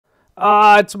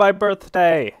It's my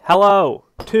birthday. Hello.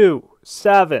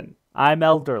 2-7. I'm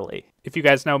elderly. If you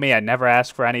guys know me, I never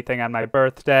ask for anything on my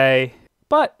birthday,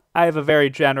 but I have a very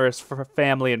generous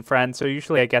family and friends, so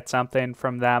usually I get something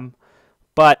from them.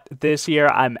 But this year,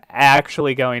 I'm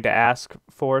actually going to ask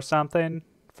for something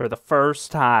for the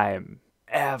first time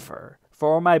ever.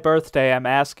 For my birthday, I'm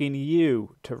asking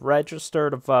you to register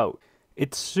to vote.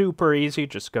 It's super easy.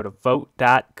 Just go to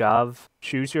vote.gov,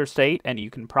 choose your state, and you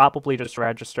can probably just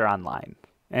register online.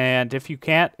 And if you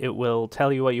can't, it will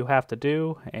tell you what you have to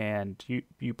do, and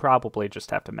you probably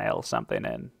just have to mail something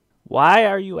in. Why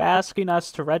are you asking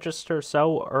us to register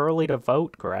so early to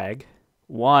vote, Greg?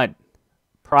 1.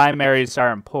 Primaries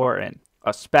are important,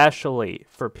 especially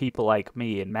for people like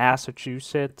me in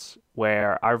Massachusetts,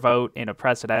 where our vote in a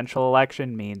presidential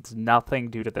election means nothing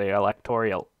due to the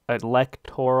electoral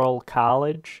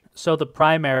college. So the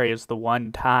primary is the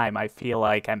one time I feel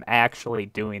like I'm actually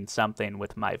doing something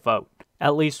with my vote,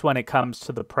 at least when it comes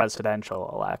to the presidential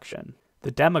election.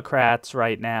 The Democrats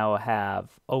right now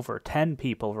have over 10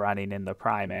 people running in the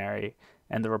primary,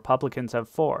 and the Republicans have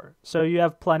 4, so you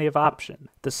have plenty of options.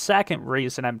 The second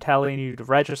reason I'm telling you to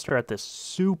register at this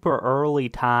super early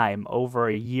time, over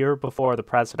a year before the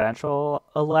presidential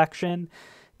election,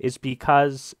 is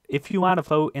because if you want to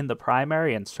vote in the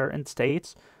primary in certain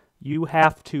states, you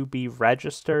have to be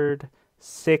registered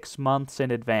 6 months in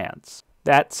advance.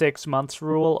 That 6 months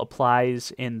rule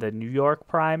applies in the New York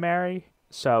primary.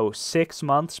 So 6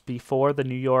 months before the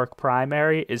New York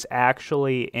primary is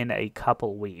actually in a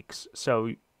couple weeks.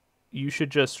 So you should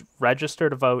just register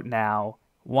to vote now.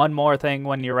 One more thing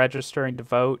when you're registering to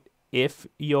vote, if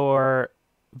you're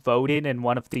voting in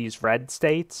one of these red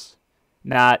states,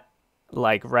 not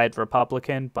like red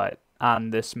Republican, but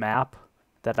on this map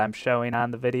that I'm showing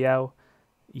on the video,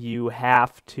 you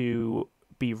have to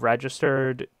be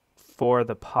registered for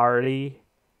the party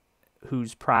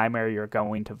whose primary you're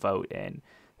going to vote in.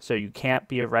 So you can't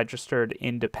be a registered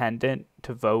independent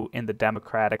to vote in the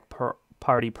Democratic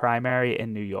Party primary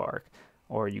in New York,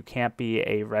 or you can't be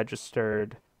a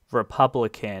registered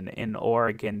Republican in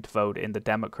Oregon to vote in the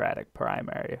Democratic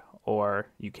primary, or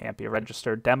you can't be a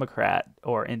registered Democrat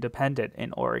or independent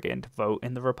in Oregon to vote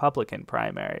in the Republican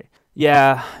primary.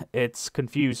 Yeah, it's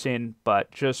confusing,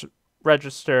 but just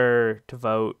register to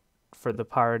vote for the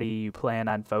party you plan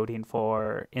on voting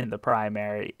for in the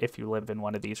primary if you live in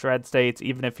one of these red states.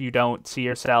 Even if you don't see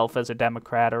yourself as a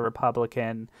Democrat or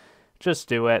Republican, just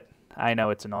do it. I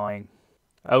know it's annoying.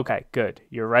 Okay, good.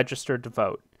 You're registered to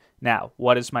vote. Now,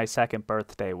 what is my second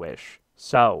birthday wish?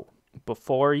 So,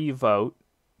 before you vote,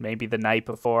 maybe the night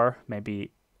before,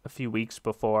 maybe a few weeks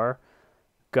before,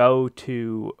 go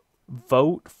to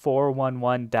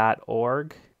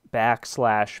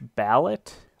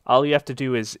vote411.org/ballot. All you have to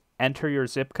do is enter your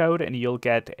zip code and you'll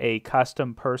get a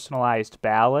custom personalized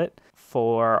ballot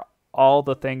for all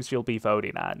the things you'll be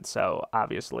voting on. So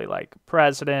obviously like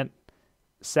president,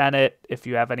 Senate, if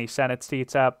you have any Senate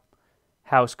seats up,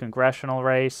 House congressional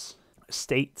race,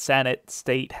 state Senate,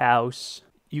 state House.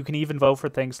 You can even vote for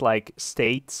things like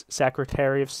state's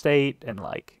Secretary of State and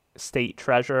like state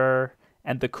treasurer.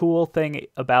 And the cool thing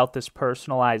about this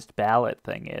personalized ballot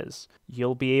thing is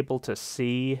you'll be able to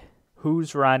see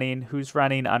who's running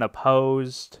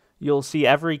unopposed. You'll see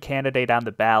every candidate on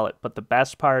the ballot, but the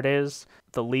best part is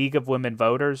the League of Women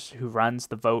Voters, who runs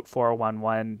the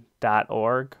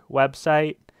vote411.org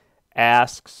website,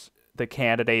 asks the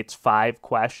candidates 5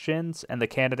 questions, and the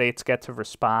candidates get to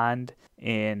respond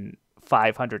in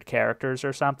 500 characters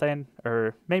or something,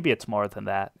 or maybe it's more than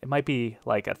that. It might be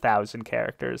like 1,000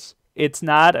 characters. It's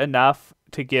not enough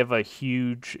to give a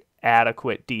huge,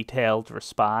 adequate, detailed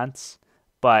response,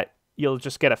 but you'll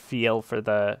just get a feel for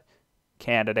the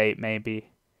candidate, maybe.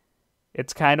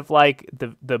 It's kind of like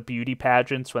the beauty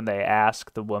pageants when they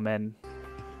ask the woman.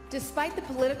 Despite the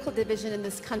political division in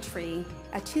this country,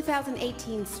 a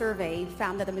 2018 survey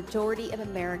found that a majority of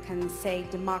Americans say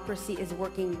democracy is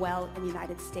working well in the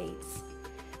United States.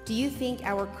 Do you think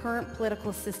our current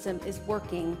political system is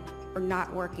working or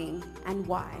not working, and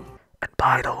why? And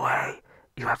by the way,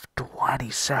 you have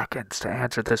 20 seconds to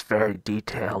answer this very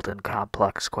detailed and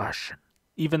complex question.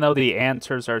 Even though the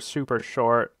answers are super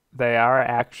short, they are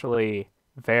actually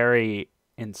very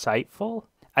insightful.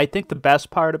 I think the best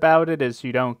part about it is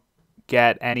you don't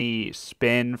get any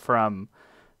spin from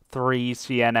 3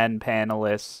 CNN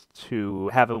panelists who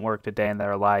haven't worked a day in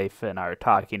their life and are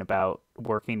talking about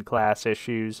working class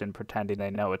issues and pretending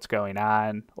they know what's going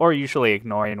on, or usually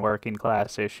ignoring working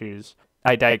class issues.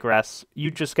 I digress. You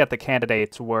just get the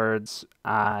candidates' words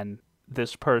on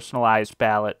this personalized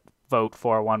ballot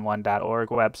vote411.org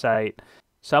website.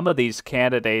 Some of these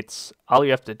candidates, all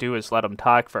you have to do is let them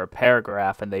talk for a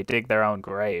paragraph and they dig their own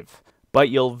grave. But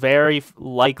you'll very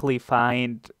likely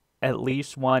find at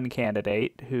least one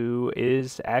candidate who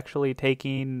is actually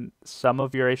taking some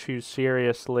of your issues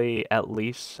seriously at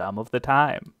least some of the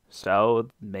time. So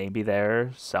maybe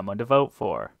they're someone to vote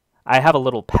for. I have a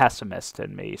little pessimist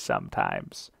in me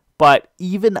sometimes. But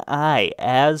even I,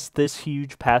 as this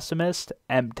huge pessimist,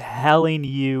 am telling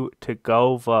you to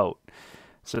go vote.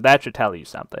 So that should tell you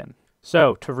something.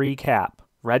 So to recap,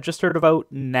 register to vote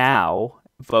now,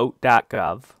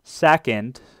 vote.gov.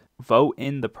 Second, vote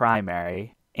in the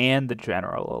primary and the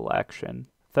general election.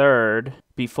 Third,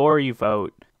 before you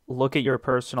vote, look at your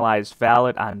personalized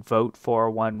ballot on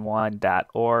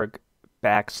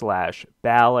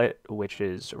vote411.org/ballot, which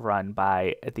is run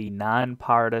by the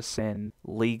Nonpartisan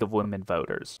League of Women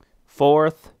Voters.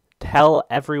 Fourth, tell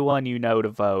everyone you know to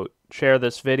vote. Share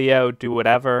this video, do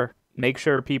whatever. Make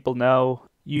sure people know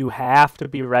you have to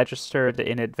be registered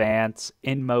in advance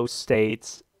in most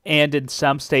states. And in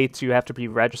some states, you have to be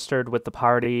registered with the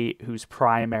party whose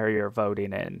primary you're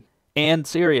voting in. And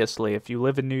seriously, if you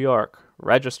live in New York,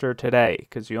 register today,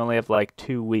 because you only have like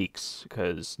 2 weeks,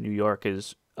 because New York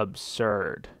is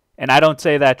absurd. And I don't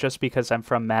say that just because I'm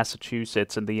from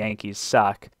Massachusetts and the Yankees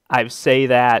suck. I say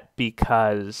that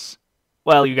because,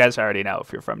 well, you guys already know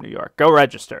if you're from New York. Go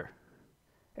register.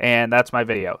 And that's my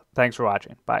video. Thanks for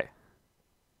watching. Bye.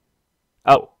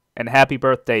 Oh, and happy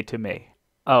birthday to me.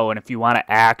 Oh, and if you want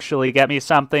to actually get me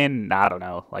something, I don't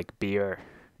know, like beer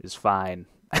is fine.